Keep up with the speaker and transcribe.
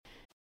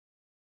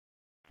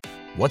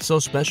What's so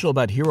special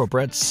about Hero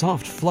Bread's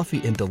soft,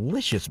 fluffy, and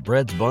delicious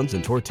breads, buns,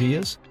 and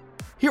tortillas?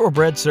 Hero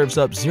Bread serves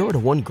up 0 to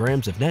 1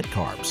 grams of net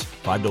carbs,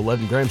 5 to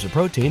 11 grams of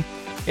protein,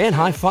 and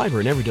high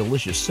fiber in every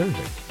delicious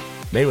serving.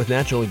 Made with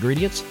natural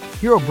ingredients,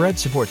 Hero Bread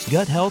supports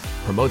gut health,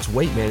 promotes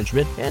weight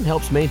management, and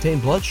helps maintain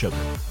blood sugar.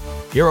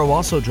 Hero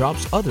also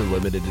drops other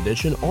limited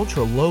edition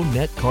ultra-low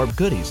net carb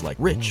goodies like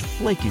rich,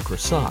 flaky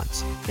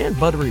croissants and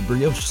buttery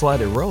brioche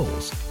slider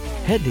rolls.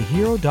 Head to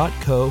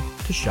hero.co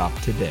to shop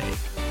today.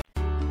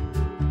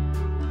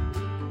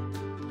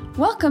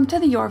 Welcome to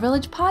the Your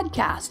Village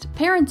podcast,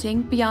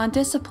 Parenting Beyond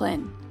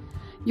Discipline.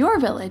 Your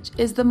Village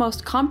is the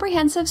most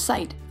comprehensive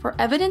site for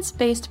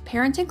evidence-based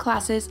parenting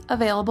classes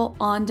available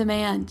on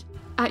demand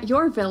at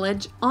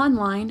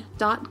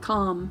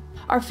yourvillageonline.com.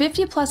 Our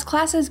 50-plus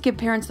classes give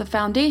parents the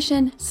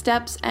foundation,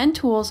 steps, and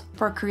tools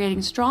for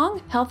creating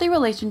strong, healthy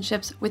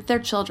relationships with their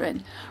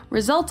children,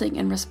 resulting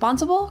in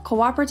responsible,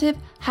 cooperative,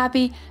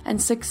 happy,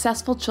 and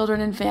successful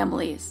children and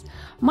families.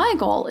 My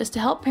goal is to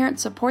help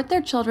parents support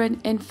their children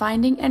in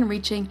finding and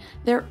reaching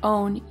their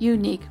own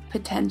unique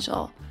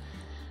potential.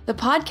 The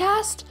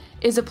podcast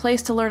is a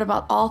place to learn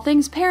about all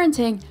things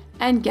parenting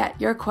and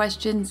get your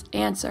questions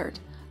answered.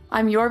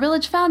 I'm Your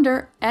Village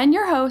founder and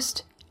your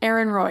host,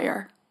 Erin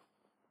Royer.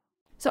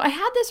 So I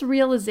had this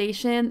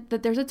realization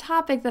that there's a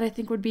topic that I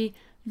think would be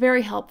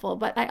very helpful,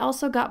 but I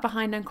also got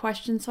behind on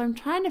questions, so I'm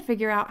trying to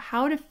figure out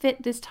how to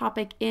fit this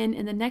topic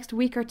in the next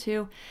week or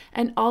two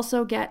and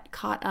also get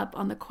caught up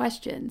on the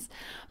questions.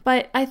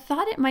 But I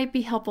thought it might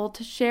be helpful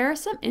to share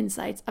some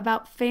insights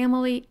about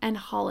family and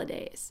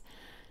holidays.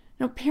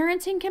 Now,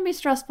 parenting can be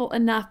stressful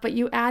enough, but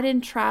you add in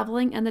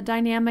traveling and the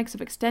dynamics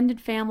of extended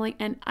family,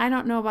 and I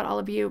don't know about all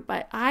of you,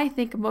 but I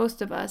think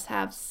most of us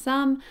have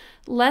some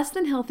less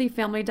than healthy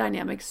family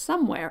dynamics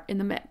somewhere in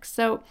the mix.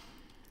 So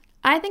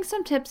I think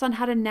some tips on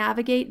how to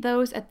navigate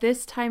those at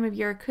this time of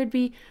year could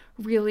be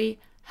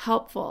really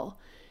helpful.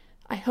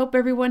 I hope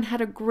everyone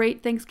had a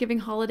great Thanksgiving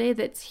holiday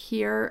that's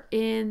here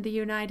in the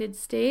United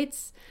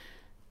States.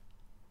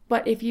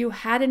 But if you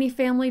had any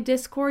family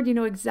discord, you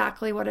know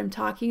exactly what I'm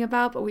talking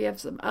about. But we have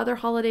some other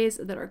holidays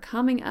that are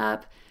coming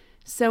up.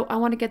 So I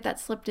want to get that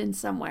slipped in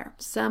somewhere,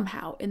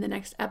 somehow, in the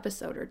next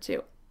episode or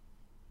two.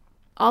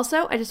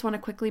 Also, I just want to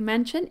quickly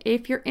mention,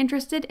 if you're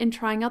interested in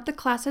trying out the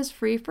classes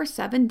free for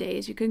 7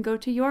 days, you can go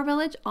to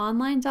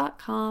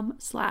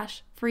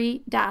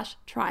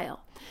yourvillageonline.com/free-trial.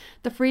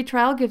 The free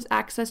trial gives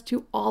access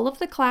to all of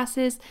the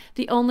classes.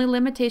 The only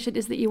limitation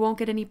is that you won't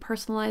get any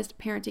personalized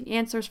parenting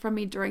answers from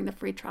me during the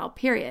free trial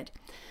period.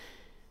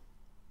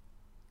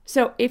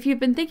 So if you've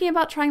been thinking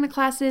about trying the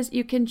classes,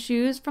 you can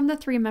choose from the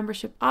 3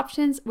 membership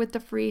options with the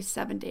free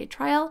 7-day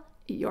trial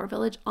at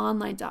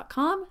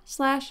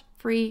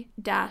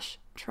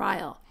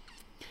yourvillageonline.com/free-trial.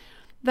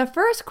 The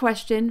first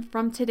question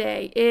from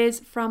today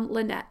is from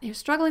Lynette, who's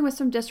struggling with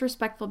some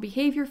disrespectful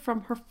behavior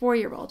from her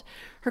 4-year-old.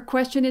 Her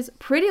question is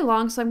pretty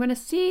long, so I'm going to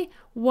see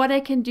what I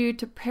can do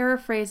to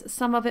paraphrase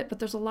some of it, but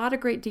there's a lot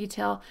of great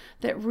detail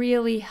that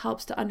really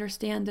helps to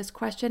understand this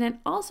question, and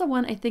also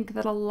one I think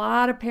that a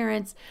lot of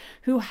parents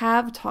who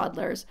have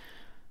toddlers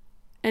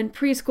and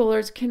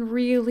preschoolers can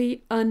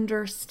really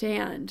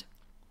understand.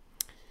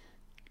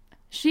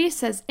 She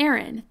says,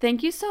 Erin,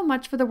 thank you so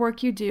much for the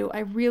work you do. I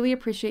really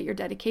appreciate your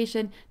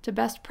dedication to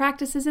best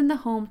practices in the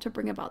home to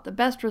bring about the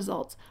best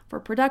results for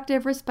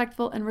productive,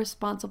 respectful, and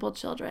responsible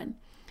children.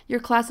 Your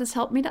classes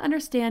help me to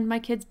understand my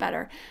kids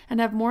better and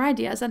have more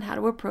ideas on how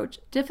to approach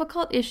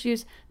difficult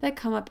issues that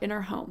come up in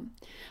our home.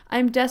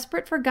 I'm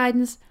desperate for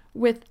guidance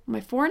with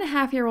my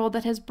 4.5-year-old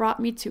that has brought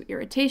me to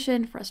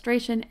irritation,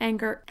 frustration,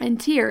 anger, and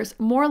tears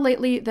more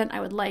lately than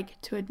I would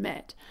like to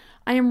admit.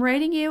 I am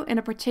writing you in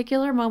a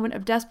particular moment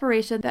of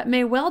desperation that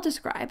may well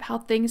describe how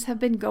things have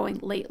been going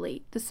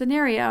lately. The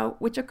scenario,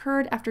 which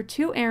occurred after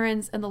 2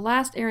 errands, and the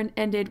last errand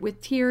ended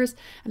with tears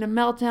and a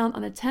meltdown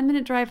on a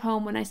 10-minute drive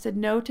home when I said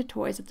no to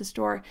toys at the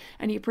store,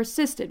 and he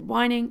persisted,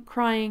 whining,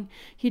 crying.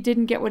 He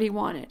didn't get what he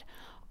wanted.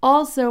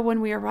 Also, when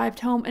we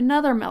arrived home,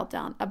 another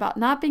meltdown about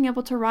not being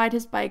able to ride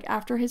his bike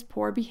after his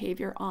poor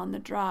behavior on the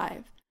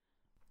drive.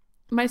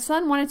 My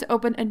son wanted to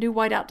open a new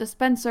whiteout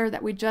dispenser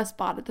that we just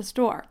bought at the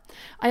store.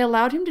 I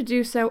allowed him to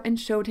do so and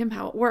showed him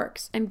how it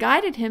works, and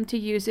guided him to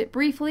use it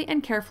briefly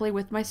and carefully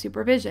with my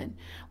supervision.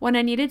 When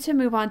I needed to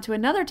move on to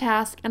another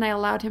task and I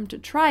allowed him to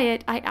try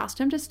it, I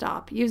asked him to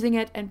stop using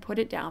it and put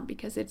it down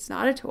because it's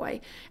not a toy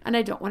and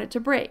I don't want it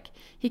to break.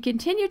 He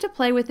continued to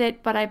play with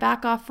it, but I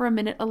back off for a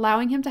minute,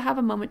 allowing him to have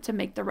a moment to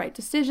make the right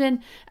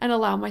decision and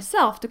allow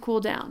myself to cool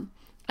down.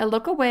 I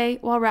look away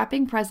while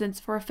wrapping presents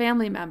for a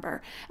family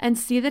member and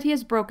see that he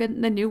has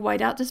broken the new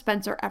whiteout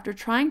dispenser after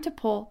trying to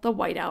pull the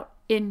whiteout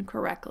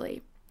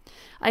incorrectly.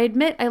 I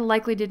admit I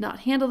likely did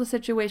not handle the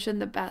situation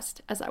the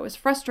best, as I was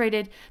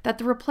frustrated that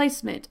the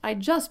replacement I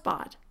just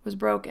bought was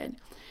broken.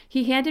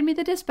 He handed me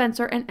the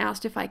dispenser and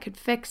asked if I could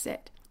fix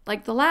it.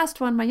 Like the last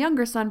one my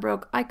younger son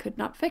broke, I could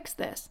not fix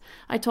this.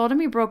 I told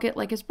him he broke it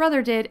like his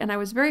brother did, and I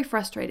was very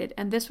frustrated,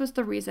 and this was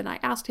the reason I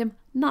asked him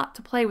not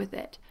to play with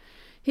it.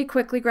 He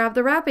quickly grabbed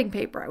the wrapping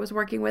paper I was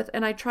working with,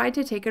 and I tried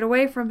to take it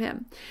away from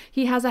him.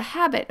 He has a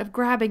habit of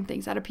grabbing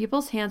things out of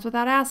people's hands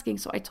without asking,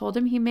 so I told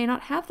him he may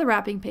not have the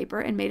wrapping paper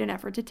and made an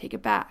effort to take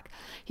it back.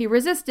 He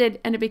resisted,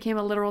 and it became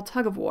a literal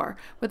tug-of-war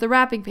with the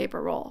wrapping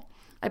paper roll.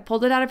 I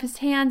pulled it out of his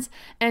hands,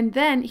 and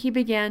then he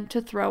began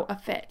to throw a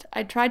fit.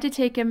 I tried to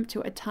take him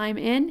to a time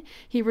in.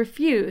 He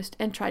refused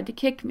and tried to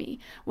kick me.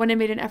 When I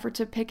made an effort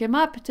to pick him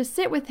up, to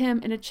sit with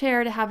him in a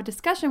chair to have a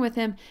discussion with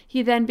him,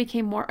 he then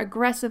became more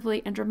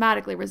aggressively and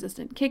dramatically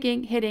resistant,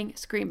 kicking, hitting,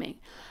 screaming.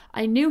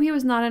 I knew he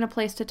was not in a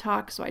place to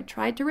talk, so I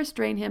tried to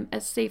restrain him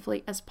as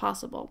safely as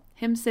possible,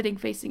 him sitting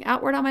facing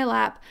outward on my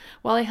lap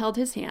while I held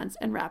his hands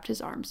and wrapped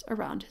his arms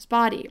around his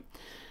body.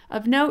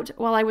 Of note,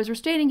 while I was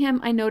restraining him,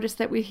 I noticed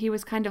that he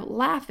was kind of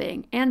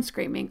laughing and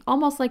screaming,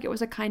 almost like it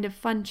was a kind of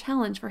fun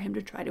challenge for him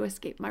to try to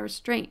escape my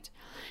restraint.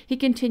 He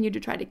continued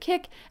to try to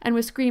kick and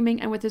was screaming,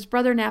 and with his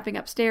brother napping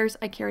upstairs,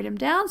 I carried him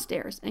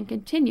downstairs and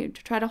continued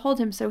to try to hold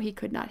him so he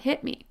could not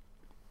hit me.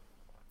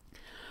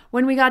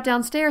 When we got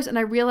downstairs and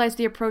I realized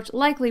the approach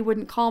likely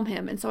wouldn't calm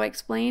him, and so I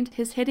explained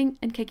his hitting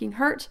and kicking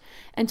hurt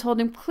and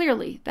told him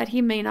clearly that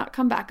he may not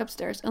come back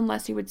upstairs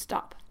unless he would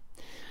stop.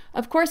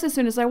 Of course, as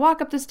soon as I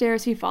walk up the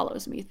stairs, he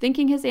follows me.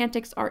 Thinking his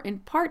antics are in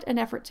part an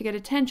effort to get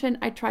attention,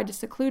 I tried to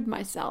seclude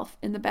myself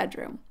in the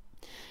bedroom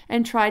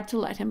and tried to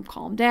let him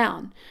calm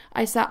down.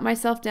 I sat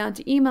myself down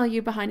to email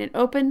you behind an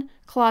open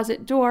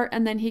closet door,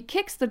 and then he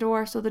kicks the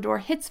door so the door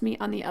hits me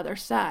on the other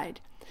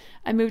side.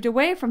 I moved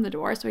away from the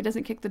door so he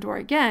doesn't kick the door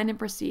again and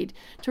proceed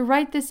to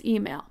write this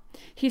email.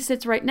 He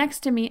sits right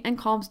next to me and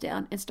calms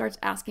down and starts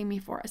asking me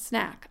for a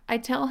snack. I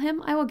tell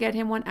him I will get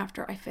him one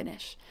after I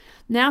finish.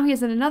 Now he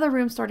is in another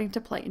room starting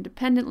to play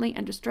independently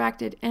and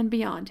distracted and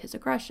beyond his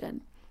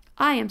aggression.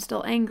 I am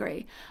still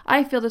angry.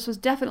 I feel this was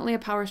definitely a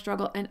power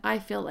struggle and I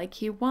feel like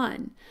he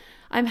won.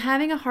 I'm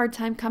having a hard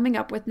time coming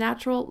up with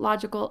natural,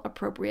 logical,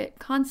 appropriate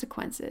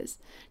consequences.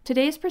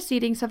 Today's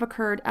proceedings have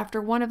occurred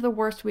after one of the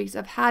worst weeks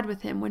I've had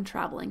with him when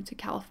traveling to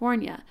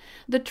California.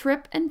 The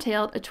trip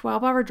entailed a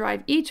 12-hour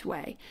drive each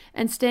way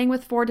and staying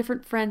with 4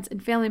 different friends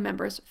and family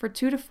members for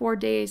 2 to 4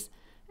 days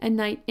and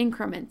night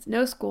increments.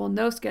 No school,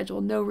 no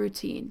schedule, no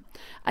routine.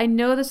 I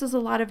know this is a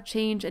lot of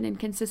change and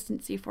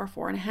inconsistency for a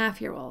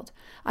 4.5-year-old.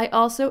 I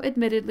also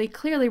admittedly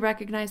clearly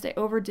recognized I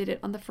overdid it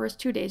on the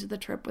first 2 days of the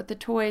trip with the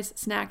toys,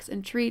 snacks,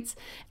 and treats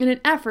in an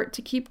effort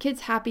to keep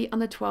kids happy on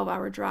the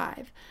 12-hour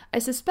drive. I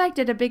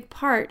suspected a big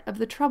part of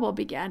the trouble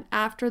began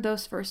after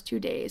those first 2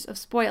 days of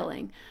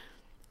spoiling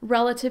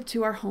relative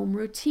to our home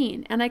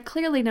routine, and I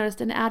clearly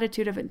noticed an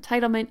attitude of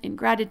entitlement,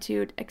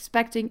 ingratitude,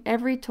 expecting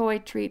every toy,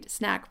 treat,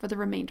 snack for the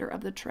remainder of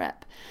the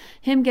trip.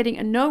 Him getting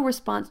a no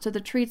response to the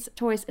treats,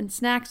 toys, and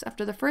snacks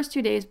after the first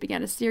 2 days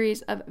began a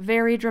series of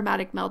very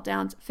dramatic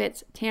meltdowns,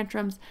 fits,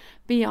 tantrums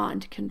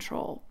beyond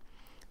control.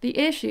 The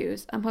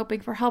issues I'm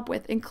hoping for help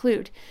with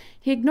include: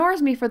 he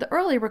ignores me for the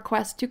early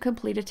request to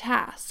complete a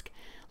task,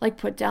 like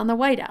put down the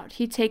whiteout.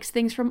 He takes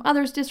things from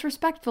others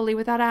disrespectfully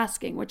without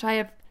asking, which I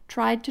have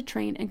tried to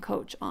train and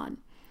coach on.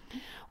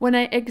 When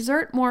I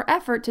exert more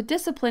effort to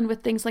discipline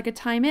with things like a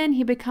time in,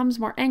 he becomes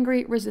more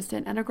angry,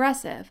 resistant, and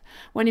aggressive.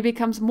 When he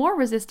becomes more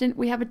resistant,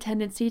 we have a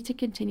tendency to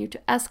continue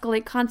to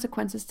escalate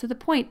consequences to the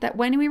point that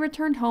when we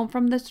returned home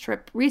from this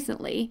trip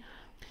recently,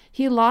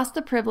 he lost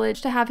the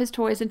privilege to have his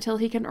toys until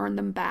he can earn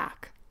them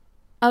back.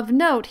 Of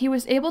note, he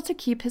was able to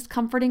keep his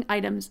comforting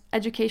items,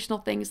 educational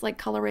things like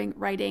coloring,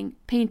 writing,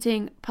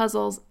 painting,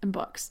 puzzles, and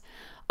books.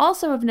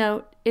 Also of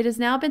note, it has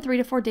now been 3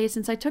 to 4 days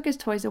since I took his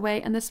toys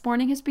away, and this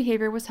morning his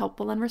behavior was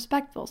helpful and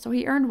respectful, so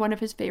he earned one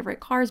of his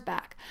favorite cars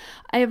back.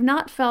 I have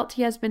not felt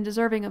he has been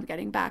deserving of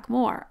getting back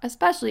more,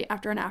 especially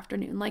after an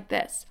afternoon like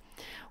this.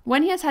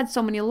 When he has had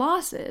so many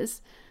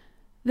losses,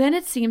 then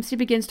it seems he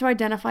begins to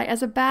identify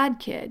as a bad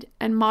kid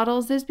and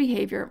models his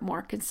behavior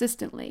more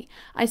consistently.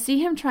 I see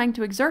him trying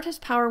to exert his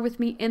power with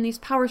me in these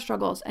power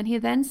struggles, and he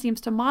then seems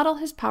to model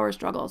his power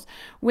struggles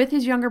with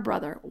his younger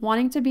brother,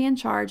 wanting to be in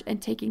charge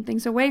and taking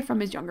things away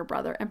from his younger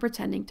brother and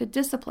pretending to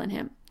discipline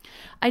him.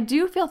 I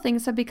do feel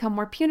things have become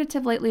more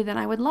punitive lately than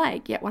I would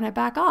like, yet when I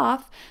back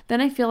off, then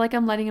I feel like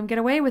I'm letting him get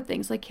away with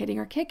things like hitting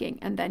or kicking,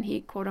 and then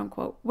he,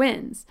 quote-unquote,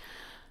 wins.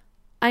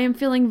 I am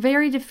feeling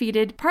very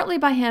defeated, partly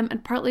by him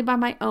and partly by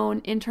my own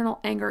internal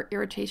anger,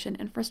 irritation,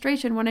 and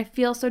frustration when I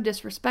feel so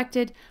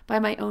disrespected by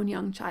my own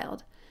young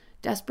child.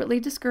 Desperately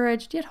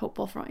discouraged, yet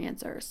hopeful for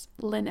answers.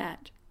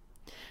 Lynette.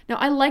 Now,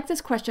 I like this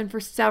question for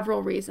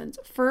several reasons.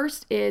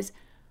 First is,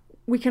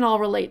 we can all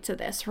relate to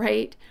this,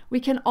 right? We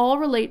can all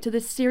relate to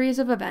this series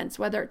of events,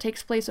 whether it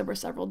takes place over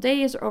several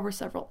days or over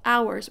several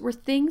hours, where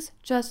things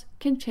just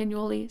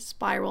continually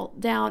spiral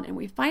down and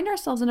we find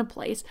ourselves in a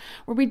place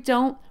where we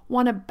don't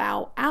want to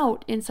bow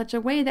out in such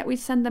a way that we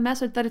send the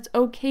message that it's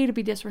okay to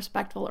be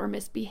disrespectful or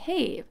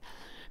misbehave.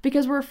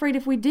 Because we're afraid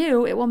if we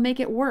do, it will make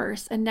it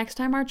worse, and next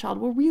time our child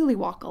will really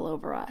walk all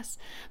over us.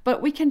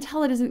 But we can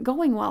tell it isn't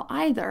going well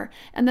either,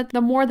 and that the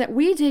more that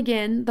we dig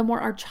in, the more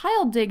our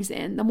child digs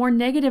in, the more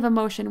negative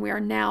emotion we are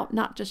now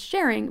not just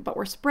sharing, but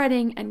we're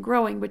spreading and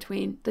growing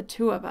between the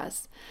two of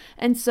us.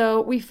 And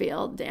so we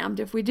feel damned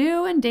if we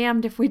do and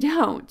damned if we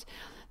don't.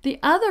 The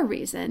other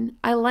reason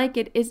I like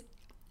it is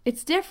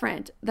it's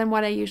different than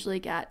what I usually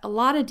get. A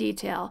lot of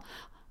detail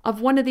of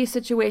one of these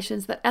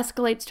situations that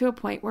escalates to a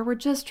point where we're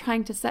just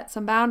trying to set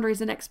some boundaries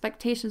and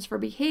expectations for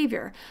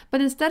behavior.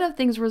 But instead of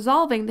things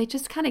resolving, they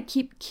just kind of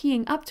keep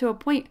keying up to a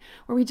point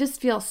where we just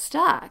feel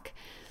stuck.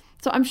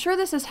 So I'm sure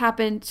this has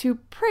happened to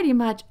pretty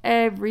much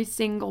every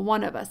single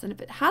one of us. And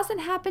if it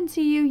hasn't happened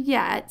to you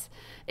yet,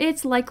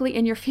 it's likely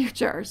in your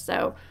future.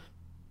 So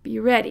be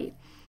ready.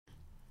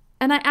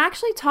 And I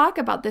actually talk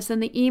about this in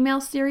the email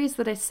series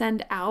that I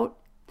send out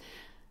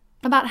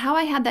about how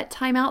I had that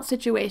timeout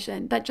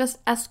situation that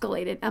just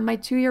escalated. And my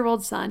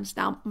 2-year-old son,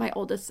 now my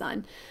oldest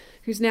son,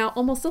 who's now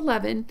almost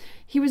 11,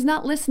 he was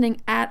not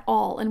listening at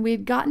all. And we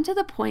had gotten to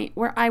the point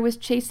where I was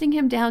chasing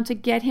him down to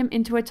get him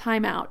into a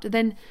timeout.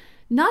 Then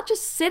not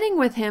just sitting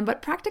with him,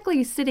 but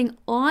practically sitting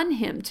on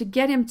him to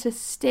get him to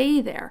stay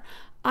there.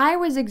 I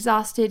was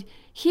exhausted.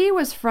 He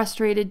was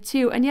frustrated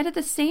too. And yet at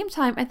the same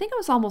time, I think it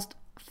was almost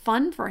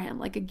fun for him,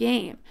 like a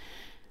game.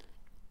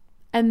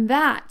 And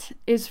that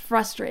is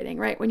frustrating,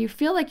 right? When you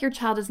feel like your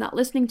child is not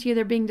listening to you,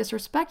 they're being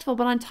disrespectful,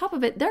 but on top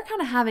of it, they're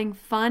kind of having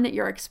fun at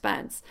your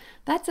expense.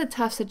 That's a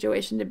tough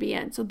situation to be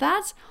in. So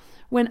that's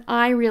when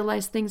I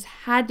realized things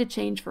had to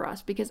change for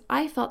us because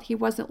I felt he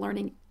wasn't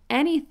learning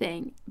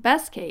anything.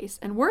 Best case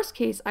and worst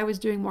case, I was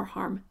doing more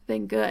harm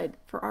than good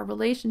for our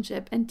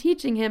relationship and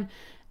teaching him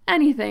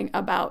anything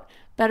about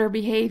better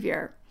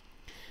behavior.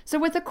 So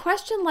with a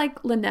question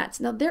like Lynette's,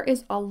 now there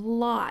is a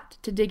lot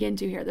to dig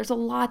into here. There's a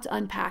lot to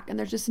unpack, and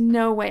there's just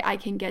no way I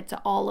can get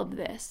to all of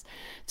this.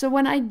 So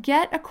when I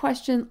get a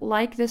question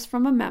like this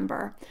from a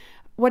member,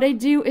 what I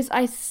do is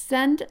I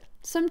send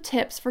some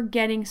tips for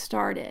getting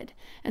started.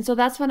 And so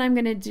that's what I'm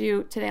going to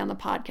do today on the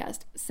podcast.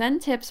 Send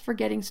tips for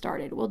getting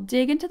started. We'll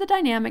dig into the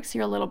dynamics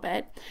here a little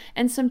bit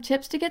and some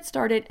tips to get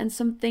started and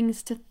some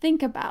things to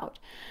think about.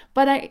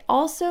 But I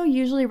also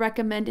usually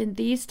recommend in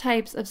these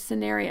types of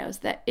scenarios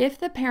that if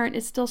the parent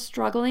is still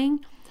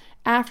struggling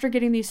after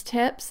getting these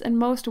tips, and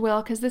most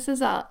will, because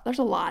there's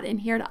a lot in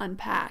here to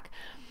unpack,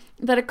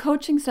 that a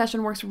coaching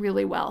session works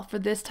really well for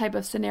this type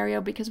of scenario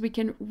because we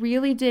can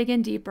really dig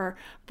in deeper,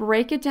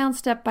 break it down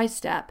step by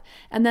step,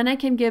 and then I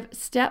can give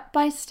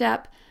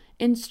step-by-step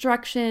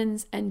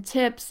instructions and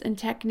tips and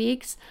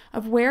techniques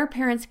of where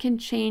parents can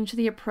change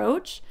the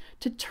approach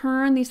to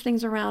turn these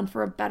things around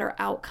for a better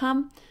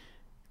outcome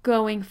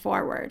going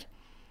forward.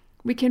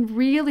 We can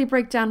really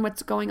break down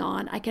what's going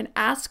on. I can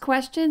ask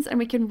questions and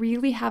we can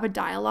really have a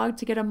dialogue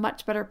to get a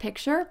much better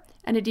picture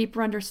and a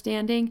deeper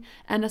understanding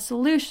and a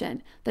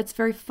solution that's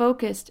very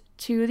focused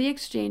to the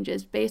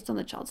exchanges based on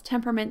the child's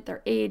temperament,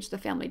 their age, the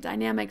family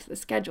dynamics, the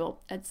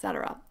schedule,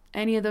 etc.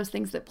 Any of those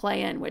things that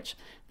play in, which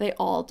they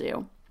all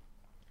do.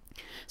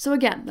 So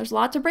again, there's a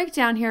lot to break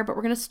down here, but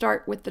we're going to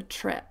start with the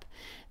trip.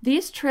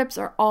 These trips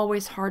are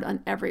always hard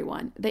on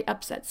everyone. They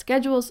upset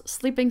schedules,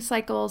 sleeping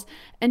cycles,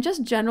 and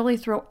just generally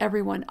throw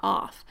everyone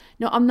off.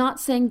 Now, I'm not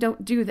saying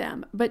don't do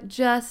them, but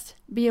just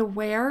be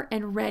aware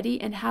and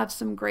ready and have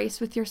some grace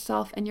with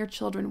yourself and your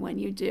children when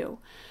you do.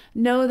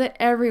 Know that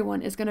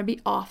everyone is going to be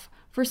off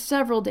for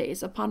several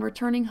days upon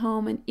returning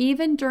home, and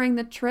even during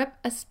the trip,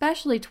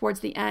 especially towards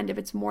the end if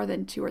it's more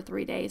than 2 or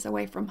 3 days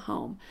away from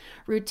home.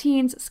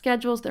 Routines,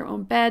 schedules, their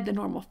own bed, the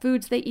normal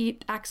foods they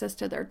eat, access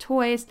to their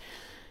toys.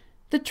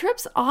 The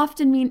trips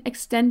often mean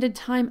extended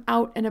time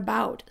out and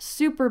about,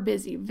 super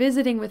busy,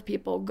 visiting with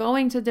people,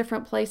 going to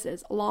different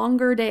places,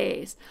 longer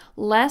days,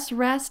 less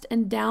rest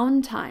and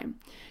downtime,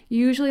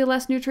 usually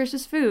less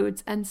nutritious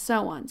foods, and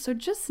so on. So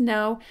just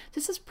know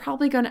this is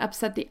probably going to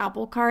upset the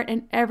apple cart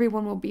and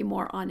everyone will be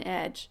more on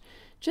edge,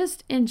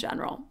 just in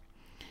general.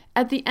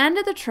 At the end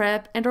of the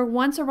trip and or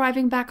once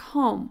arriving back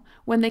home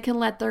when they can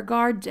let their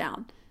guard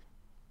down,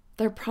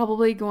 they're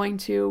probably going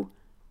to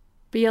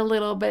be a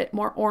little bit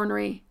more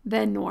ornery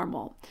than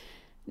normal.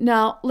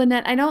 Now,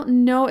 Lynette, I don't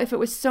know if it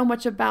was so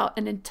much about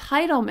an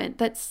entitlement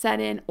that set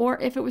in or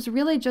if it was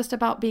really just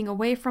about being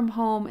away from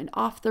home and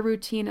off the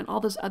routine and all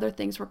those other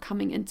things were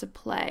coming into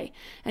play.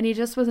 And he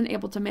just wasn't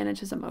able to manage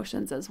his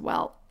emotions as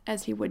well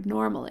as he would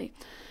normally.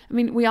 I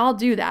mean, we all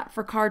do that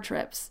for car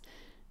trips,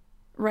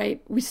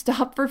 right? We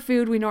stop for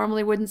food we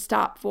normally wouldn't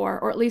stop for,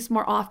 or at least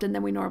more often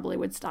than we normally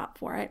would stop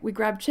for, right? We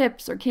grab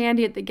chips or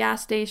candy at the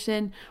gas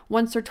station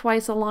once or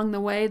twice along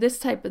the way, this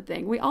type of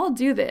thing. We all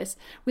do this.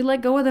 We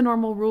let go of the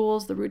normal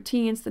rules, the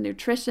routines, the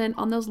nutrition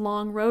on those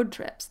long road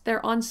trips.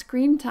 They're on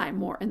screen time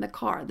more in the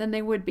car than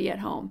they would be at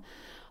home.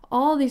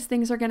 All these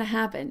things are going to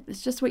happen.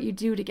 It's just what you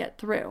do to get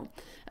through.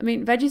 I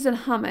mean, veggies and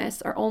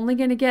hummus are only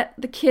going to get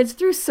the kids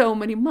through so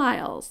many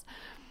miles.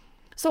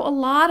 So a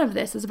lot of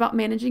this is about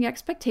managing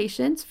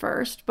expectations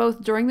first,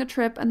 both during the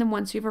trip and then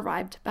once you've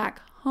arrived back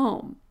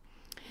home.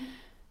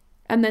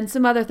 And then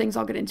some other things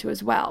I'll get into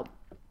as well.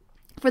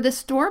 For the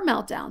store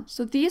meltdown,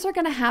 so these are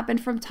going to happen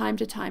from time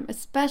to time,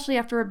 especially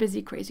after a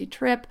busy, crazy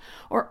trip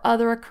or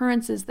other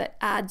occurrences that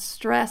add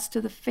stress to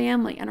the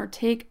family and or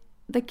take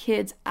the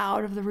kids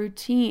out of the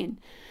routine.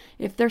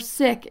 If they're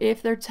sick,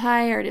 if they're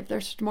tired, if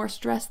they're more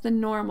stressed than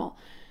normal.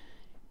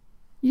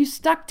 You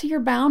stuck to your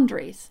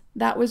boundaries.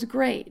 That was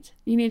great.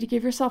 You need to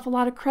give yourself a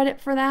lot of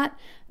credit for that.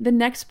 The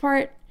next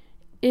part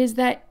is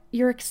that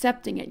you're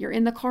accepting it. You're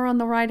in the car on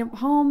the ride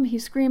home.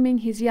 He's screaming,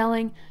 he's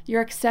yelling.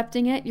 You're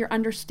accepting it. You're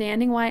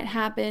understanding why it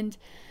happened.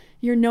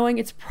 You're knowing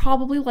it's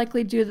probably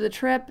likely due to the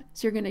trip.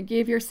 So you're going to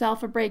give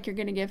yourself a break. You're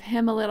going to give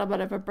him a little bit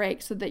of a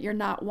break so that you're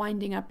not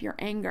winding up your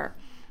anger.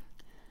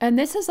 And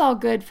this is all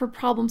good for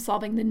problem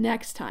solving the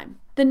next time.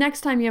 The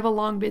next time you have a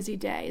long, busy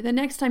day, the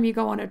next time you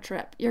go on a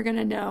trip, you're going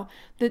to know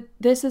that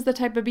this is the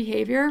type of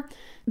behavior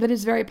that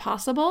is very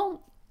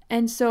possible.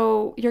 And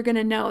so you're going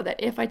to know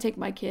that if I take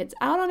my kids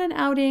out on an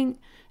outing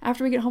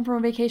after we get home from a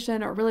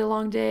vacation or a really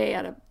long day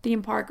at a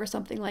theme park or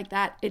something like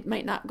that, it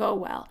might not go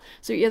well.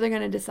 So you're either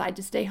going to decide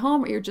to stay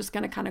home or you're just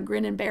going to kind of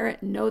grin and bear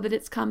it and know that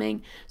it's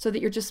coming so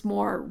that you're just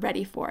more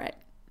ready for it.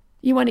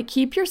 You want to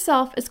keep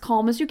yourself as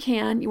calm as you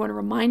can. You want to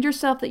remind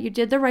yourself that you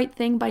did the right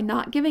thing by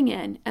not giving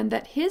in and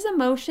that his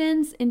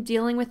emotions in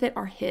dealing with it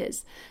are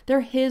his. They're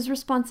his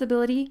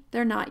responsibility.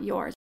 They're not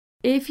yours.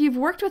 If you've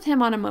worked with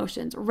him on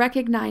emotions,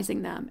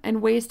 recognizing them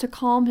and ways to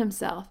calm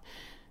himself,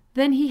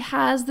 then he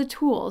has the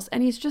tools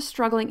and he's just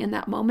struggling in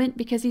that moment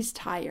because he's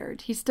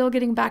tired. He's still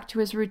getting back to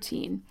his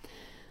routine.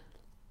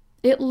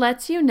 It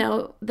lets you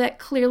know that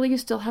clearly you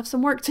still have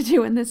some work to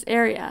do in this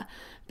area,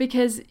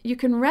 because you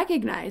can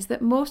recognize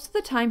that most of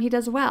the time he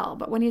does well,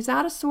 but when he's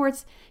out of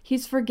sorts,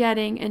 he's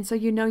forgetting, and so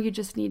you know you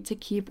just need to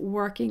keep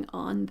working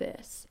on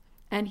this.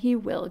 And he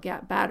will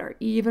get better,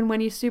 even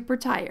when he's super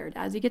tired.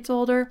 As he gets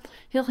older,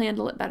 he'll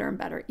handle it better and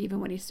better, even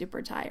when he's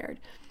super tired.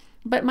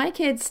 But my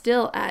kids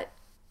still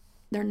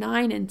they're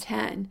 9 and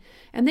 10,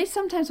 and they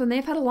sometimes, when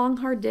they've had a long,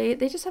 hard day,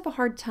 they just have a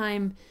hard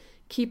time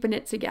keeping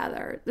it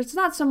together. It's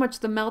not so much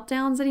the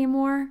meltdowns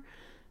anymore,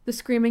 the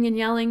screaming and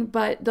yelling,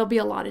 but there'll be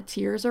a lot of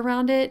tears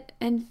around it,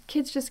 and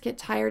kids just get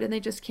tired and they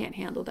just can't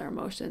handle their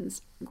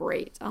emotions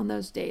great on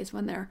those days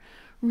when they're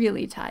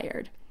really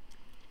tired.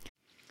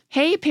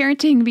 Hey,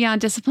 Parenting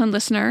Beyond Discipline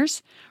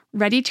listeners,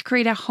 ready to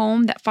create a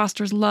home that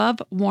fosters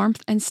love,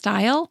 warmth, and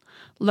style?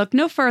 Look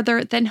no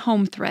further than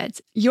Home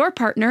Threads, your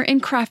partner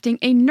in crafting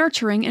a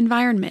nurturing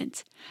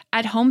environment.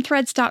 At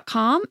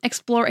HomeThreads.com,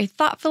 explore a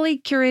thoughtfully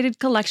curated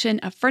collection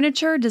of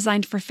furniture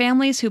designed for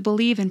families who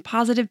believe in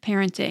positive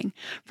parenting.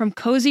 From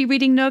cozy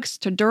reading nooks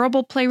to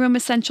durable playroom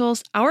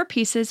essentials, our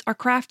pieces are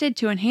crafted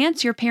to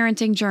enhance your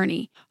parenting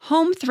journey.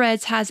 Home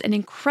Threads has an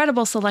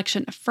incredible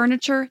selection of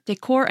furniture,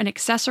 decor, and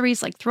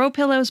accessories like throw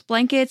pillows,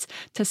 blankets,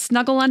 to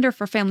snuggle under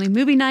for family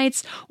movie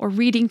nights or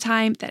reading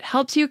time that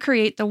helps you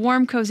create the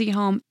warm, cozy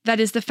home that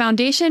is the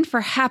foundation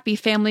for happy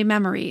family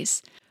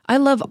memories. I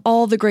love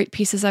all the great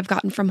pieces I've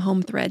gotten from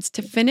Home Threads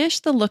to finish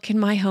the look in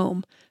my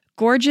home.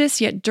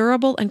 Gorgeous yet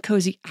durable and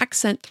cozy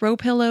accent throw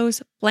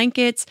pillows,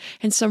 blankets,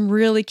 and some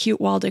really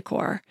cute wall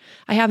decor.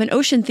 I have an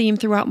ocean theme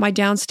throughout my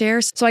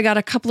downstairs, so I got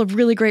a couple of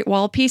really great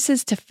wall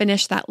pieces to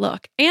finish that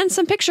look, and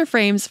some picture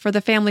frames for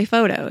the family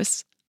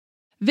photos.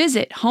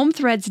 Visit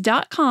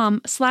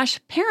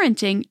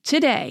homethreads.com/parenting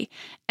today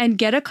and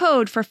get a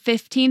code for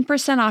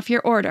 15% off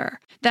your order.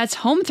 That's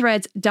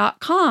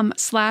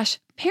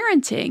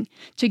homethreads.com/parenting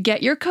to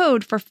get your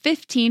code for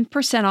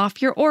 15%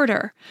 off your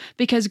order,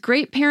 because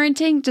great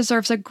parenting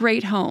deserves a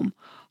great home.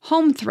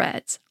 Home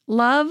Threads.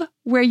 Love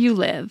where you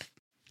live.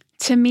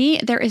 To me,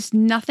 there is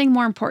nothing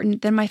more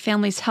important than my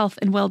family's health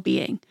and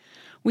well-being.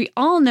 We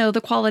all know the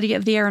quality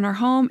of the air in our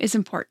home is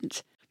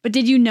important. But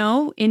did you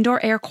know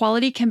indoor air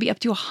quality can be up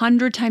to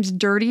 100 times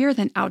dirtier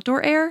than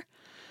outdoor air?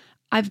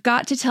 I've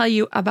got to tell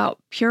you about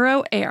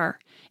Puro Air.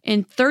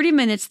 In 30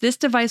 minutes, this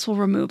device will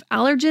remove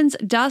allergens,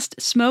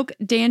 dust, smoke,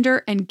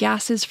 dander, and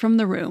gases from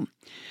the room.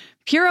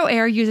 Puro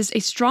Air uses a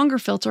stronger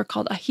filter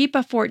called a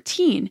HEPA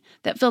 14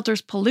 that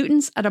filters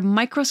pollutants at a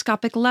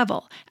microscopic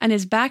level and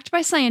is backed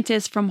by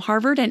scientists from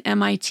Harvard and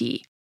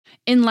MIT.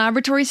 In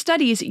laboratory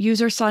studies,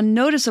 users saw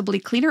noticeably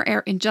cleaner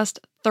air in just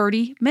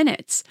 30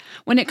 minutes.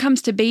 When it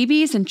comes to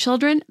babies and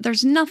children,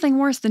 there's nothing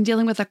worse than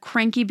dealing with a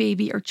cranky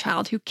baby or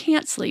child who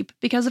can't sleep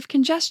because of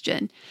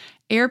congestion.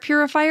 Air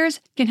purifiers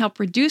can help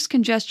reduce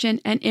congestion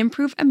and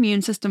improve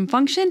immune system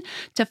function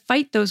to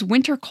fight those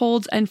winter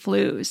colds and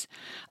flus.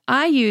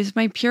 I use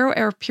my Puro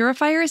Air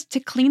purifiers to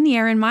clean the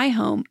air in my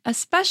home,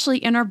 especially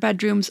in our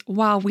bedrooms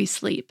while we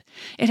sleep.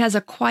 It has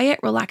a quiet,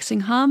 relaxing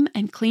hum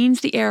and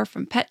cleans the air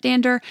from pet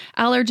dander,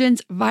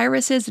 allergens,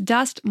 viruses,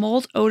 dust,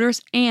 mold,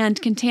 odors,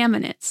 and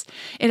contaminants.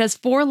 It has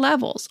 4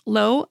 levels: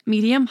 low,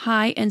 medium,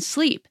 high, and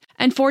sleep,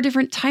 and 4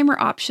 different timer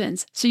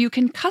options, so you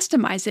can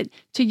customize it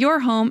to your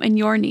home and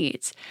your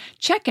needs.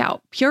 Check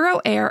out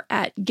Puro Air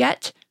at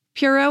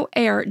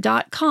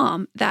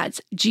getpuroair.com.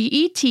 That's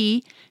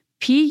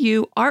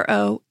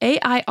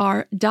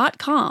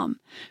GETPUROAIR.com.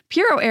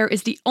 Puro Air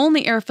is the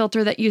only air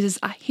filter that uses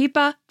a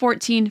HEPA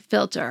 14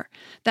 filter.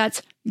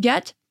 That's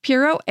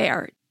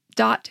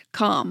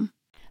getpuroair.com.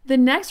 The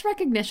next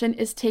recognition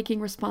is taking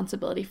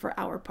responsibility for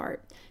our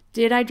part.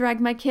 Did I drag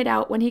my kid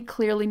out when he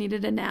clearly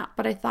needed a nap,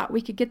 but I thought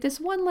we could get this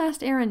one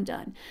last errand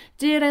done?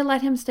 Did I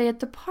let him stay at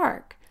the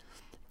park?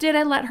 Did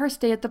I let her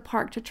stay at the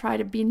park to try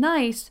to be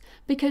nice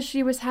because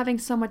she was having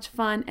so much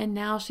fun and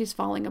now she's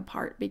falling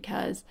apart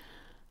because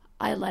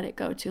I let it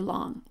go too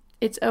long.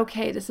 It's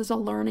okay. This is a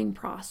learning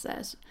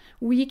process.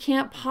 We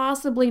can't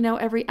possibly know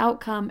every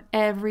outcome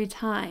every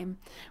time.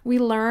 We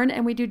learn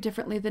and we do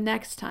differently the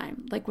next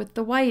time, like with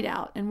the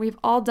whiteout. And we've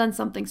all done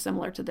something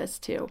similar to this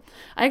too.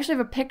 I actually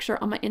have a picture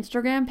on my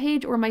Instagram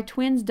page where my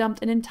twins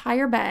dumped an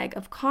entire bag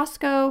of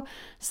Costco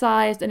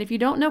sized. And if you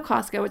don't know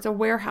Costco, it's a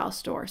warehouse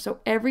store. So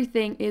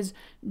everything is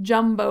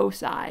jumbo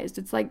sized.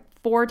 It's like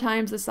 4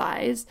 times the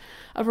size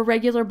of a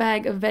regular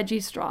bag of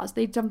veggie straws.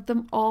 They dumped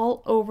them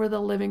all over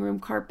the living room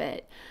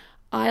carpet.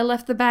 I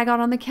left the bag out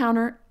on the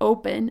counter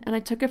open, and I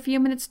took a few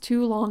minutes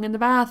too long in the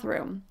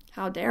bathroom.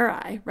 How dare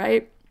I,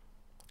 right?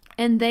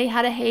 And they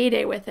had a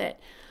heyday with it.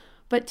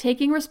 But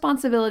taking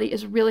responsibility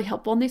is really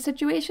helpful in these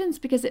situations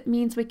because it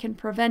means we can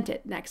prevent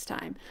it next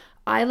time.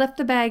 I left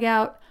the bag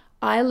out.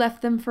 I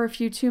left them for a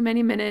few too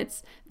many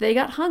minutes. They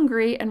got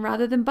hungry, and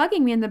rather than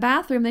bugging me in the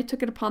bathroom, they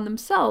took it upon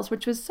themselves,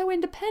 which was so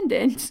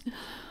independent.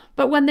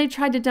 But when they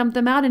tried to dump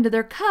them out into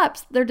their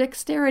cups, their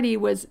dexterity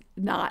was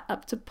not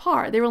up to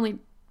par. They were only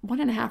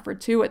 1.5 or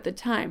 2 at the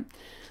time.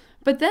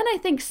 But then I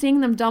think seeing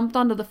them dumped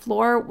onto the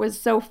floor was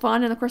so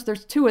fun, and of course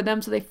there's 2 of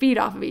them, so they feed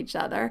off of each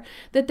other,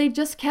 that they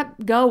just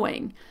kept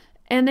going.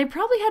 And they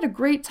probably had a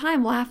great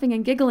time laughing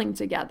and giggling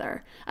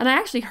together. And I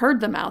actually heard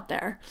them out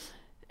there.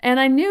 And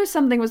I knew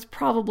something was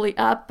probably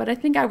up, but I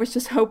think I was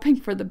just hoping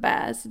for the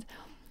best.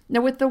 Now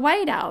with the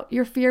whiteout,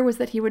 your fear was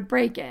that he would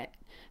break it.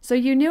 So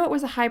you knew it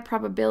was a high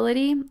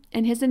probability,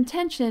 and his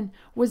intention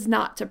was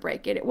not to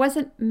break it. It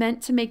wasn't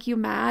meant to make you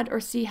mad or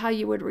see how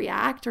you would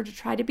react or to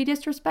try to be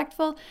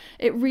disrespectful.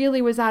 It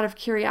really was out of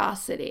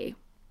curiosity.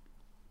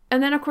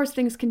 And then, of course,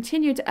 things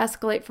continued to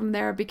escalate from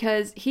there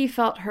because he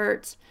felt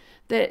hurt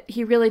that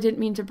he really didn't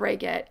mean to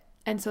break it.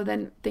 And so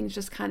then things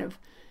just kind of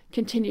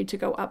continued to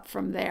go up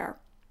from there.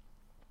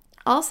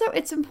 Also,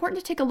 it's important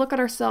to take a look at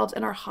ourselves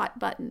and our hot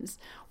buttons.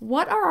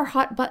 What are our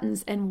hot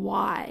buttons and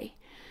why?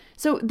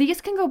 So these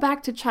can go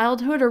back to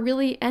childhood or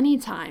really any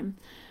time.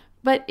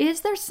 But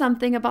is there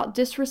something about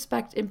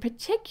disrespect in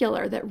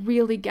particular that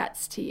really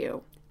gets to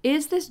you?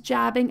 Is this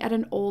jabbing at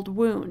an old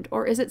wound,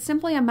 or is it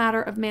simply a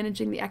matter of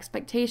managing the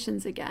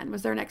expectations again?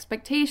 Was there an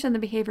expectation the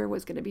behavior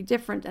was going to be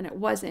different and it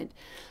wasn't?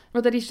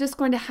 Or that he's just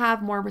going to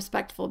have more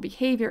respectful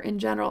behavior in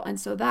general, and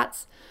so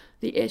that's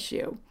the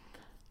issue.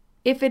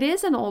 If it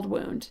is an old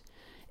wound,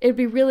 it'd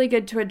be really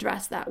good to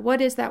address that. What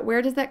is that?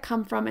 Where does that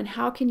come from? And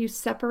how can you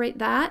separate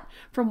that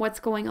from what's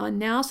going on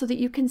now so that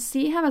you can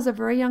see him as a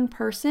very young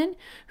person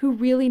who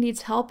really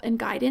needs help and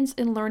guidance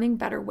in learning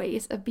better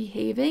ways of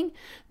behaving,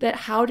 that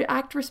how to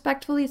act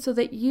respectfully so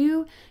that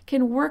you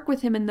can work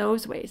with him in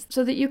those ways,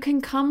 so that you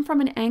can come from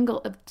an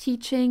angle of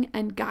teaching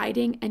and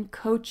guiding and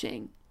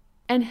coaching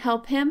and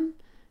help him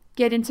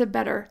get into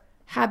better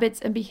habits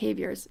and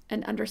behaviors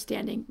and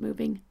understanding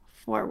moving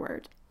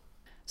forward.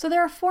 So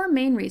there are 4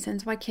 main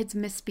reasons why kids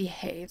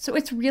misbehave. So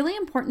it's really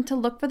important to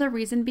look for the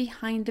reason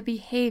behind the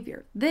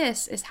behavior.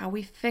 This is how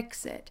we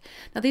fix it.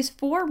 Now these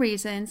 4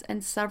 reasons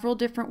and several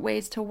different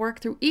ways to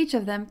work through each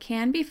of them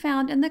can be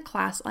found in the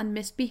class on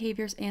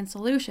misbehaviors and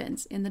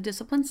solutions in the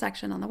discipline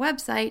section on the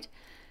website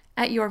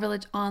at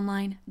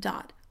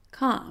yourvillageonline.com.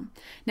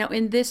 Now,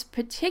 in this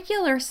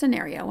particular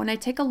scenario, when I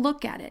take a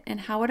look at it and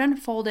how it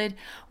unfolded,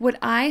 what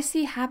I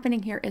see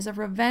happening here is a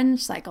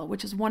revenge cycle,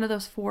 which is one of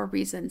those 4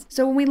 reasons.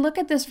 So when we look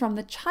at this from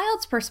the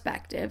child's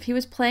perspective, he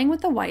was playing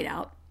with the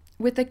whiteout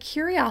with a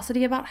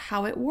curiosity about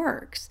how it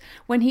works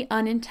when he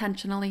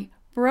unintentionally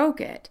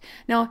broke it.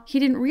 Now, he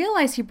didn't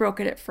realize he broke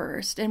it at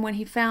first, and when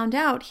he found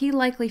out, he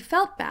likely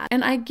felt bad.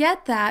 And I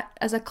get that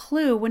as a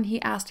clue when he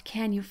asked,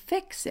 "Can you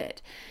fix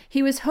it?"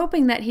 He was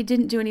hoping that he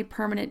didn't do any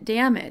permanent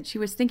damage. He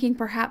was thinking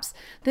perhaps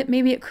that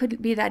maybe it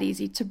couldn't be that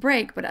easy to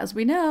break, but as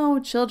we know,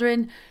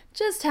 children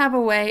just have a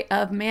way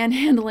of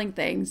manhandling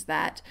things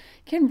that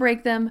can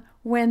break them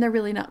when they're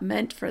really not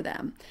meant for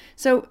them.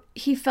 So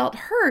he felt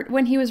hurt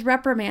when he was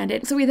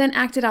reprimanded. So he then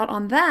acted out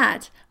on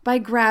that by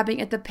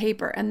grabbing at the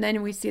paper. And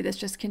then we see this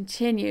just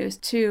continues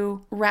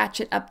to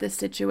ratchet up this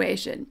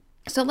situation.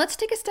 So let's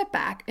take a step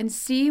back and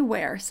see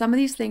where some of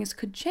these things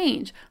could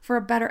change for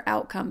a better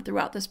outcome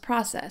throughout this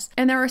process.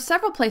 And there are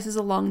several places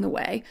along the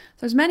way.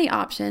 There's many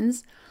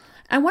options.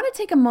 I want to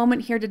take a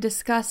moment here to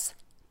discuss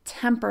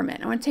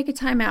temperament. I want to take a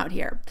time out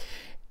here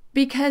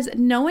because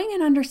knowing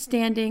and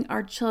understanding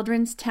our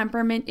children's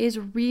temperament is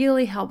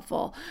really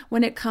helpful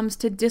when it comes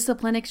to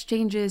discipline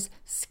exchanges,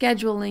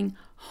 scheduling,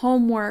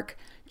 homework,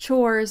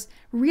 chores,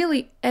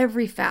 really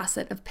every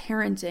facet of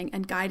parenting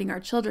and guiding our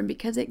children,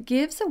 because it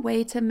gives a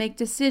way to make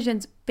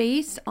decisions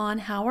based on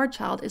how our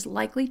child is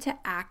likely to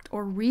act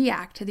or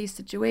react to these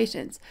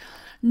situations.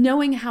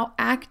 Knowing how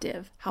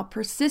active, how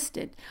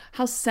persistent,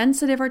 how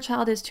sensitive our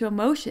child is to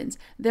emotions,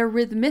 their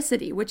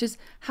rhythmicity, which is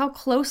how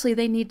closely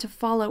they need to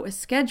follow a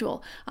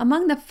schedule,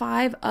 among the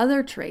 5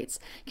 other traits,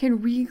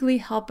 can really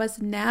help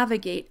us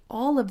navigate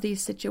all of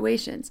these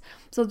situations.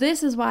 So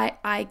this is why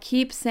I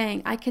keep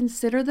saying I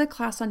consider the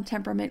class on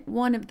temperament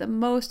one of the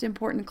most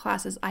important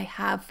classes I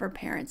have for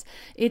parents.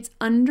 It's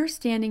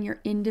understanding your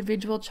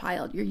individual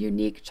child, your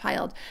unique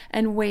child,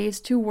 and ways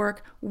to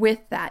work with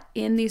that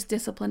in these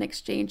discipline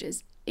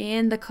exchanges,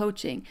 in the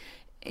coaching,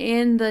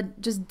 in the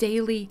just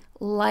daily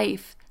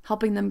life,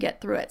 helping them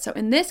get through it. So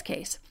in this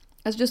case,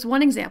 as just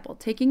one example,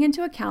 taking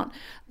into account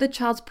the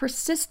child's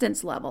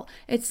persistence level,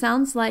 it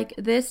sounds like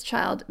this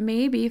child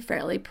may be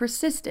fairly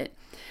persistent.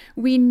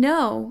 We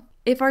know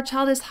if our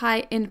child is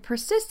high in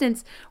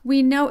persistence,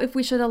 we know if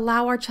we should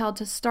allow our child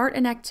to start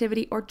an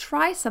activity or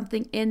try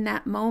something in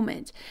that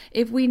moment.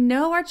 If we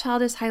know our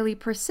child is highly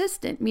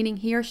persistent, meaning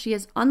he or she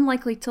is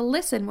unlikely to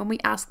listen when we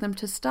ask them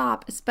to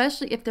stop,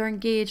 especially if they're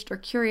engaged or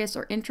curious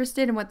or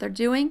interested in what they're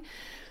doing,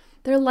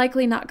 they're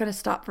likely not going to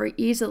stop very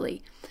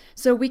easily.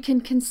 So we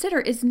can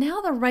consider, is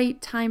now the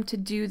right time to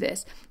do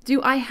this?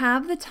 Do I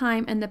have the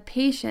time and the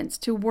patience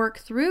to work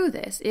through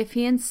this if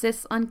he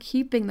insists on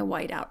keeping the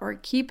whiteout or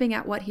keeping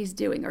at what he's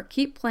doing or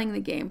keep playing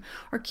the game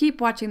or keep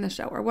watching the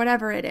show or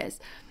whatever it is,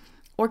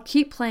 or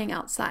keep playing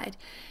outside?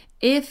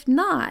 If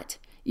not,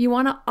 you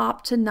want to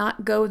opt to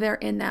not go there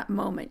in that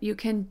moment. You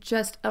can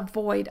just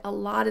avoid a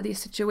lot of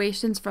these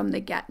situations from the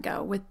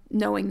get-go with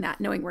knowing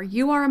where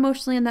you are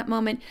emotionally in that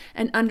moment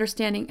and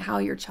understanding how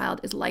your child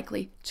is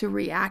likely to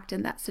react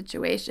in that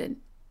situation.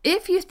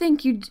 If you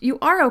think you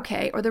are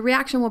okay or the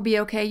reaction will be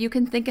okay, you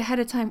can think ahead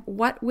of time,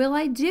 what will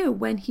I do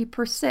when he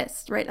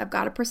persists, right? I've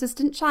got a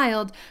persistent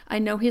child. I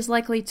know he's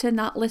likely to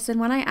not listen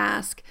when I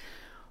ask.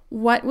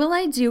 What will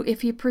I do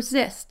if he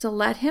persists to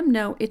let him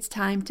know it's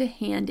time to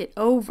hand it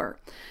over?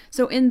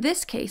 So in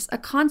this case, a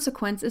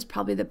consequence is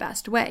probably the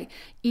best way,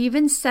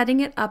 even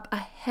setting it up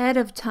ahead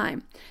of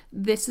time.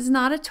 This is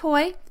not a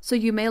toy, so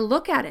you may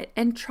look at it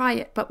and try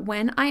it, but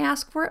when I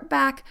ask for it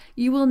back,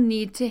 you will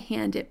need to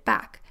hand it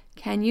back.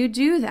 Can you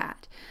do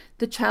that?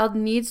 The child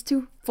needs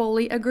to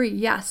fully agree,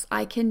 yes,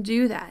 I can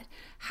do that.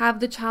 Have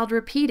the child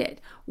repeat it.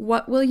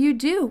 What will you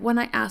do when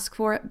I ask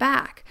for it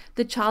back?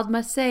 The child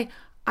must say,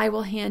 I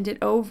will hand it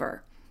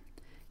over.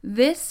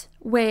 This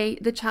way,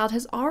 the child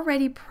has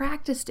already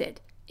practiced it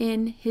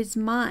in his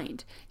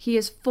mind. He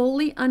is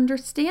fully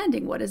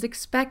understanding what is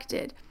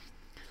expected.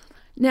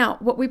 Now,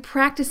 what we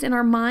practice in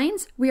our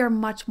minds, we are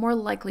much more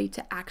likely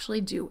to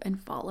actually do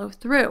and follow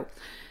through.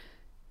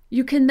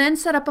 You can then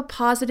set up a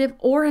positive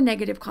or a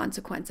negative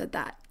consequence at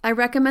that. I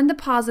recommend the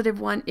positive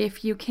one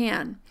if you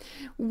can.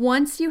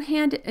 Once you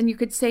hand it, and you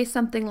could say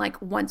something like,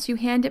 once you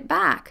hand it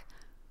back,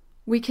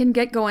 we can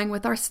get going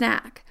with our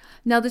snack.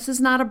 Now, this is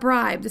not a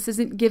bribe. This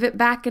isn't give it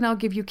back and I'll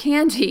give you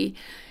candy.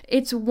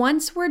 It's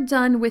once we're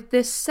done with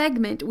this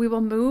segment, we will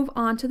move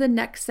on to the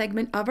next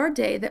segment of our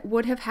day that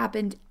would have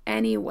happened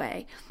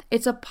anyway.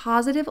 It's a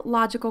positive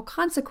logical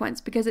consequence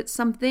because it's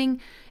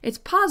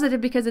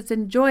positive because it's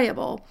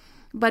enjoyable,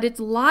 but it's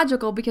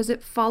logical because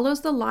it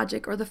follows the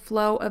logic or the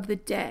flow of the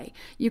day.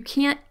 You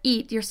can't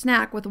eat your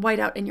snack with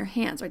whiteout in your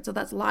hands, right? So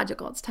that's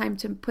logical. It's time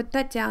to put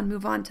that down,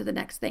 move on to the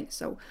next thing.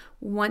 So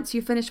once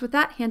you finish with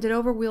that, hand it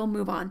over, we'll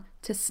move on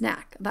to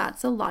snack.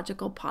 That's a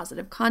logical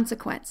positive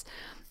consequence.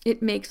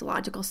 It makes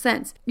logical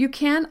sense. You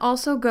can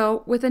also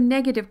go with a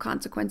negative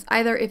consequence,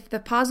 either if the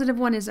positive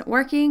one isn't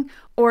working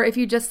or if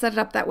you just set it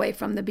up that way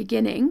from the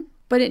beginning,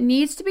 but it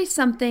needs to be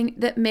something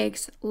that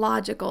makes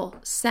logical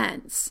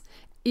sense.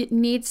 It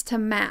needs to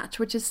match,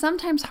 which is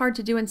sometimes hard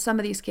to do in some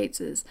of these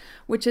cases,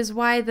 which is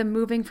why the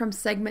moving from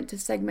segment to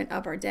segment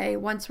of our day.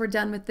 Once we're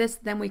done with this,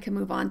 then we can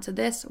move on to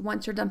this.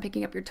 Once you're done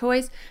picking up your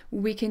toys,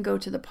 we can go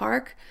to the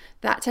park.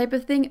 That type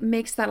of thing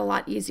makes that a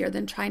lot easier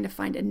than trying to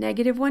find a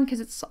negative one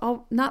because it's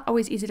not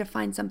always easy to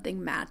find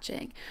something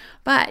matching.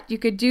 But you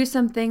could do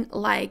something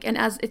like, and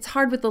as it's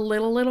hard with the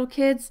little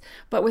kids,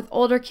 but with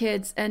older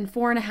kids and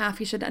 4.5,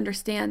 you should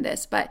understand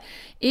this. But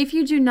if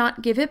you do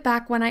not give it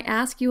back when I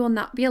ask, you will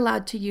not be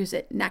allowed to use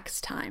it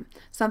next time.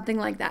 Something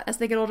like that. As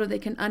they get older, they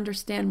can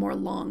understand more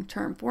long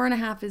term.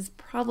 4.5 is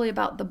probably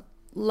about the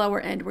lower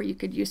end where you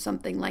could use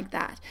something like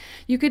that.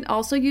 You could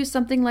also use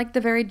something like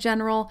the very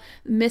general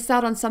miss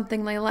out on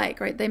something they like,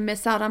 right? They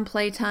miss out on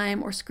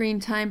playtime or screen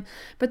time,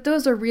 but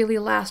those are really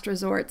last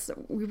resorts.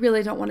 We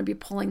really don't want to be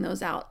pulling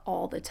those out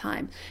all the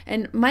time.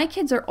 And my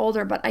kids are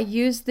older, but I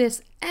use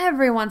this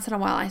every once in a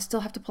while. I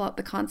still have to pull out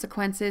the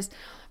consequences,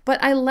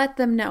 but I let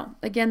them know.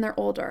 Again, they're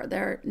older.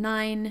 They're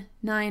 9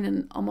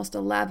 and almost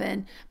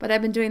 11, but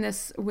I've been doing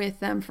this with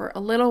them for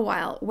a little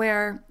while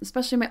where,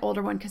 especially my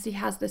older one, because he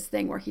has this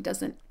thing where he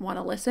doesn't want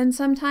to listen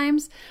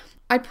sometimes,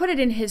 I put it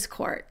in his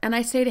court and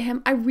I say to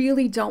him, I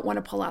really don't want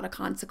to pull out a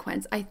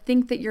consequence. I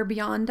think that you're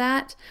beyond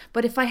that,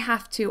 but if I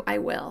have to, I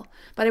will.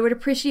 But I would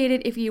appreciate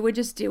it if you would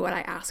just do what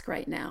I ask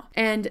right now.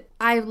 And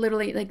I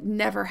literally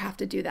never have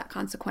to do that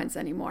consequence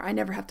anymore. I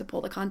never have to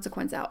pull the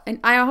consequence out. And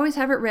I always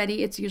have it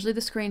ready. It's usually the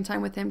screen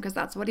time with him because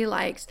that's what he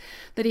likes,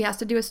 that he has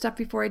to do his stuff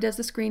before he does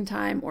the screen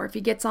time, or if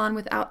he gets on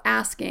without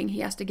asking, he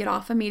has to get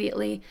off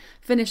immediately,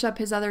 finish up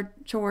his other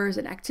chores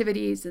and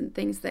activities and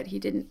things that he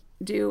didn't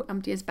do,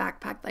 empty his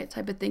backpack, that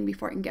type of thing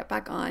before he can get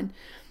back on.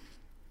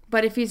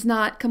 But if he's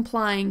not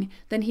complying,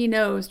 then he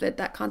knows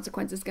that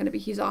consequence is going to be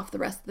he's off the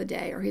rest of the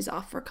day, or he's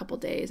off for a couple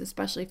days,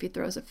 especially if he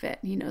throws a fit.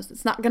 He knows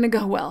it's not going to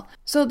go well.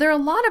 So there are a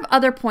lot of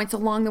other points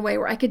along the way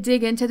where I could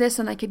dig into this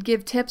and I could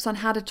give tips on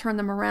how to turn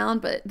them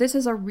around, but this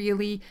is a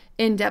really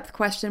in-depth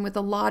question with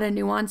a lot of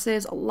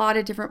nuances, a lot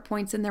of different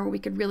points in there where we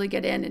could really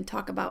get in and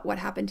talk about what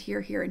happened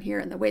here, here, and here,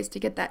 and the ways to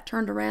get that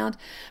turned around.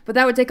 But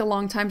that would take a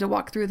long time to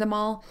walk through them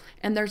all.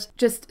 And there's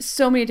just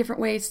so many different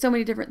ways, so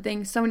many different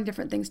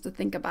things to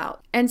think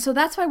about. And so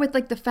that's why with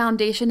like the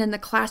foundation in the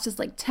classes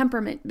like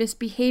temperament,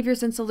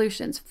 misbehaviors, and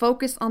solutions,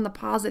 focus on the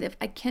positive.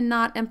 I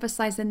cannot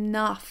emphasize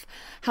enough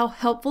how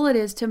helpful it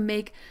is to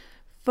make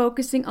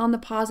focusing on the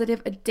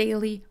positive a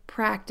daily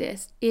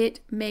practice. It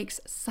makes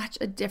such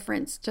a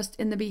difference just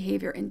in the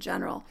behavior in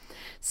general.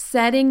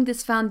 Setting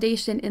this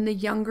foundation in the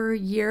younger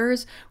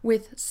years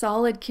with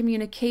solid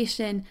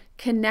communication,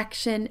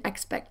 connection,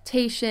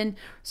 expectation,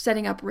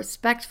 setting up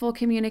respectful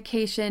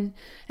communication,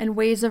 and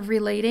ways of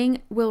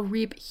relating will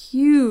reap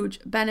huge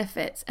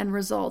benefits and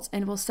results,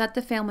 and will set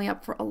the family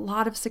up for a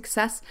lot of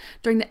success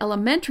during the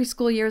elementary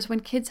school years when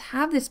kids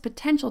have this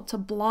potential to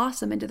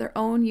blossom into their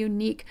own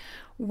unique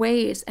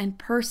ways and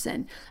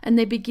person, and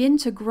they begin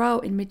to grow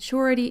in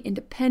maturity,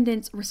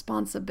 independence,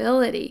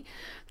 responsibility,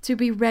 to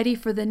be ready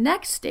for the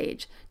next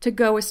stage to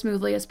go as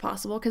smoothly as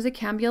possible, because it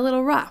can be a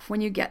little rough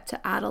when you get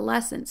to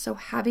adolescence. So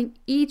having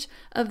each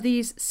of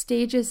these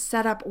stages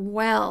set up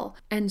well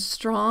and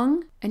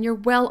strong, and you're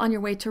well on your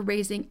way to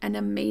raising an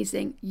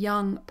amazing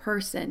young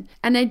person.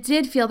 And I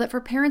did feel that for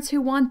parents who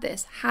want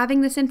this,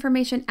 having this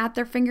information at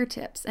their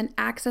fingertips and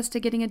access to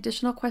getting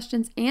additional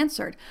questions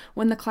answered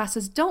when the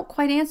classes don't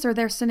quite answer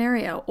their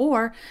scenario,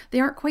 or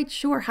they aren't quite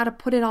sure how to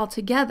put it all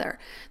together,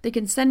 they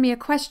can send me a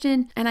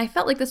question, and I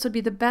felt like this would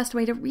be the best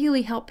way to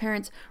really help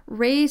parents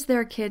raise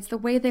their kids the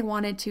way they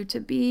wanted to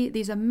be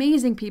these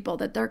amazing people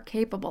that they're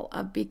capable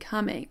of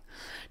becoming.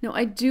 Now,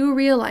 I do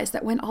realize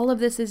that when all of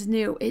this is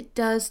new, it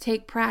does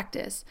take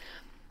practice.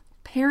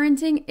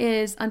 Parenting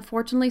is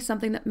unfortunately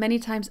something that many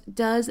times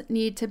does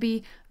need to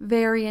be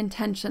very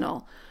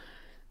intentional.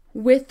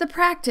 With the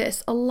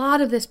practice, a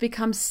lot of this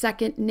becomes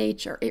second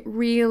nature. It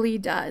really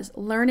does.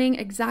 Learning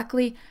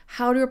exactly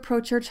how to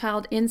approach your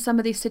child in some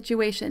of these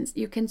situations.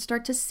 You can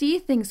start to see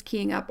things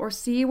keying up or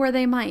see where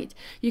they might.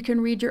 You can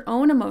read your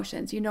own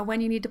emotions. You know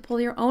when you need to pull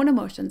your own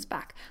emotions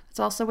back. That's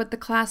also what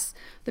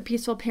the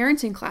Peaceful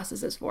Parenting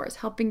classes is for, is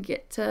helping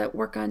get to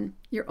work on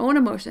your own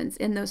emotions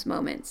in those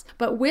moments.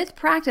 But with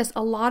practice,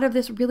 a lot of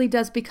this really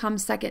does become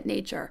second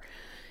nature.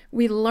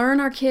 We learn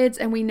our kids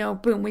and we know,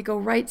 boom, we go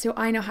right to,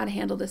 I know how to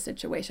handle this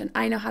situation.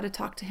 I know how to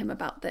talk to him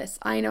about this.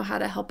 I know how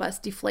to help us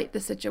deflate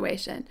the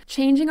situation.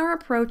 Changing our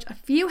approach a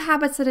few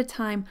habits at a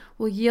time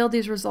will yield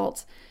these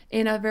results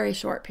in a very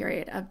short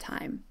period of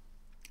time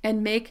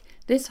and make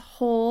this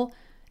whole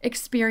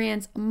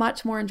experience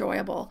much more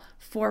enjoyable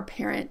for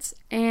parents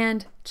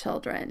and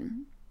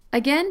children.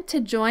 Again, to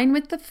join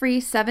with the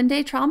free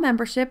 7-day trial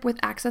membership with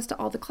access to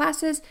all the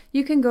classes,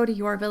 you can go to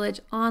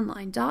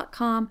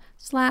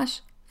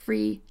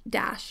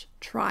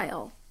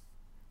yourvillageonline.com/free-trial.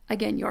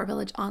 Again,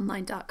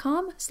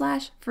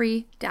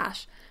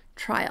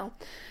 yourvillageonline.com/free-trial.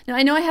 Now,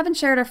 I know I haven't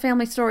shared our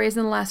family stories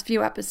in the last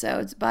few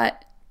episodes,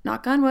 but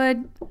knock on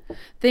wood,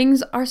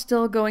 things are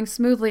still going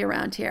smoothly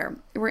around here.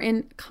 We're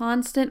in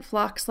constant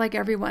flux like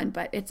everyone,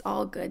 but it's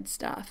all good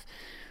stuff.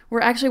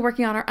 We're actually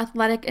working on our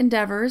athletic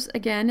endeavors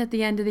again at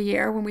the end of the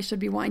year when we should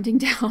be winding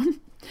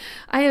down.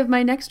 I have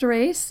my next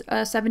race,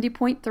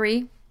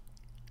 70.3,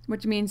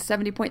 which means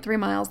 70.3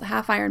 miles, the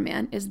half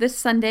Ironman, is this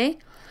Sunday.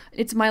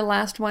 It's my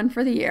last one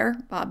for the year,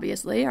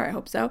 obviously, or I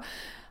hope so.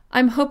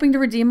 I'm hoping to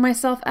redeem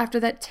myself after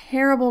that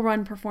terrible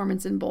run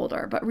performance in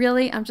Boulder, but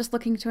really, I'm just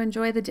looking to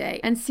enjoy the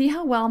day and see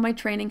how well my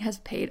training has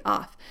paid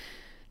off.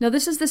 Now,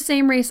 this is the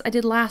same race I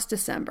did last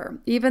December.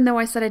 Even though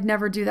I said I'd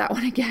never do that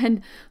one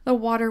again, the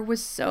water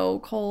was so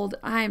cold.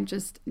 I'm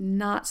just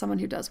not someone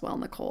who does well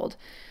in the cold.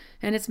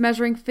 And it's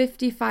measuring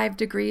 55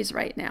 degrees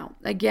right now.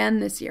 Again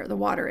this year, the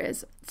water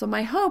is. So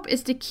my hope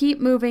is to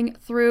keep moving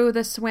through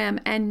the swim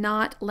and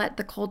not let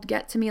the cold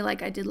get to me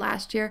like I did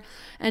last year,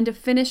 and to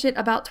finish it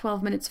about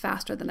 12 minutes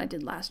faster than I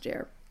did last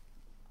year.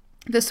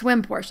 The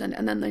swim portion,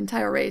 and then the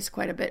entire race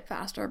quite a bit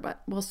faster,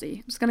 but we'll see.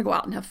 I'm just going to go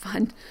out and have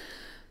fun.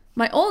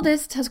 My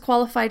oldest has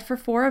qualified for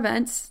 4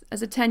 events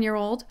as a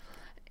 10-year-old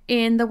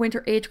in the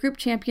Winter Age Group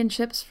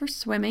Championships for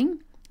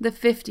swimming, the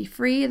 50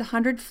 free, the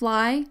 100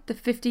 fly, the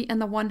 50,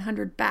 and the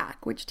 100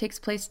 back, which takes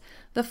place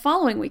the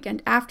following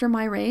weekend after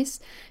my race.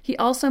 He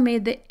also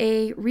made the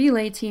A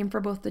relay team for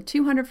both the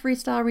 200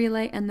 freestyle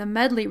relay and the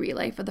medley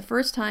relay for the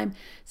first time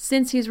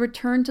since he's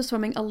returned to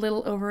swimming a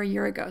little over a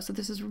year ago. So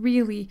this is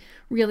really,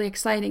 really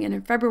exciting. And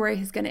in February,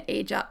 he's going to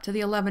age up to the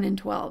 11 and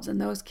 12s, and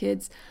those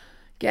kids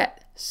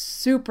get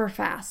super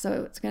fast.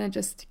 So it's going to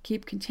just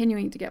keep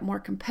continuing to get more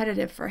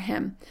competitive for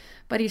him.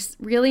 But he's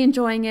really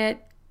enjoying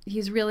it.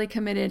 He's really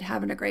committed,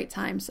 having a great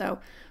time. So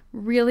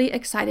really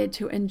excited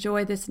to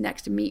enjoy this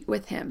next meet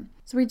with him.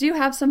 So we do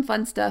have some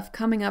fun stuff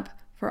coming up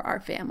for our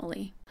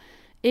family.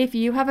 If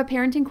you have a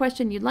parenting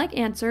question you'd like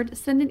answered,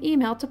 send an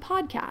email to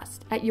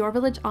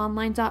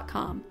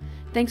podcast@yourvillageonline.com.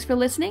 Thanks for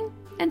listening,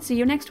 and see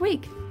you next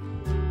week.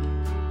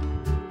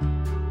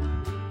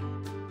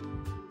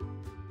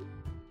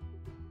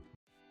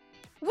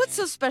 What's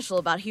so special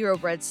about Hero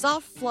Bread's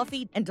soft,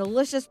 fluffy, and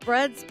delicious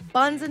breads,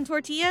 buns, and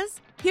tortillas?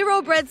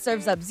 Hero Bread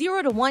serves up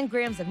 0 to 1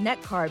 grams of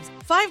net carbs,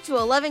 5 to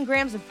 11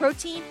 grams of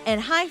protein,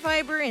 and high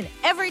fiber in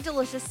every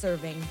delicious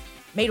serving.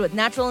 Made with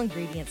natural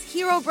ingredients,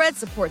 Hero Bread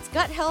supports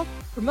gut health,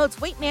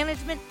 promotes weight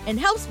management, and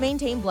helps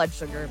maintain blood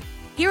sugar.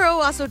 Hero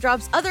also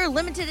drops other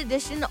limited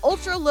edition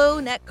ultra-low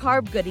net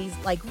carb goodies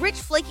like rich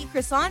flaky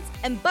croissants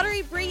and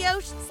buttery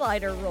brioche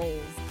slider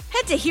rolls.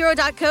 Head to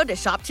hero.co to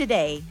shop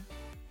today.